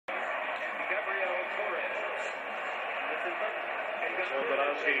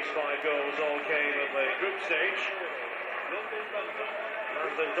Donovan's 5 goals all came at the group stage.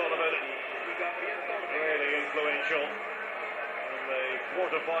 Donovan really influential in the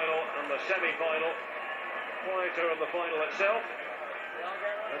quarter-final and the semi-final. Quieter in the final itself.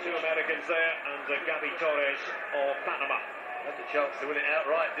 The two Americans there, and Gabby Torres of Panama. Had the chance to win it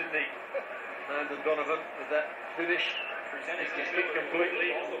outright, didn't he? Donovan with that finish. Missed his kick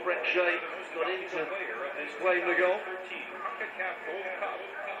completely. Brett Shea got into claim the goal.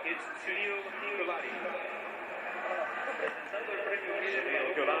 It's Cyril Gulati. Cyril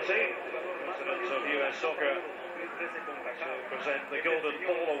Gulati, president of US Soccer, to present the Golden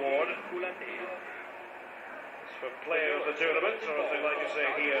Ball Award. It's for player of the tournament, or as they like to say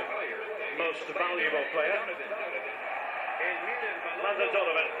here, most valuable player.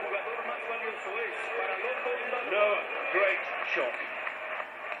 Donovan. No great shot.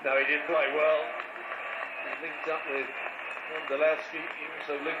 No, he did play well. He linked up with Wondolowski. He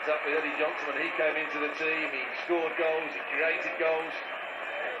also linked up with Eddie Johnson when he came into the team. He scored goals, he created goals.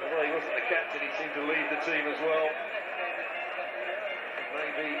 Although he wasn't the captain, he seemed to lead the team as well.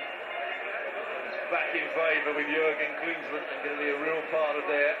 Maybe he's back in favour with Jurgen Klinsmann and going to be a real part of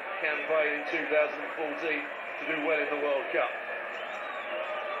their campaign in 2014 to do well in the World Cup.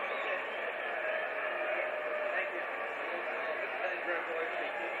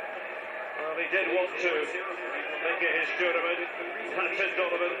 Well, he did want to make it his tournament.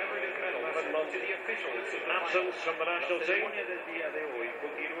 Donovan, 11 months absence from the national team.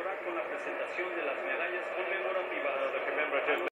 The commemorative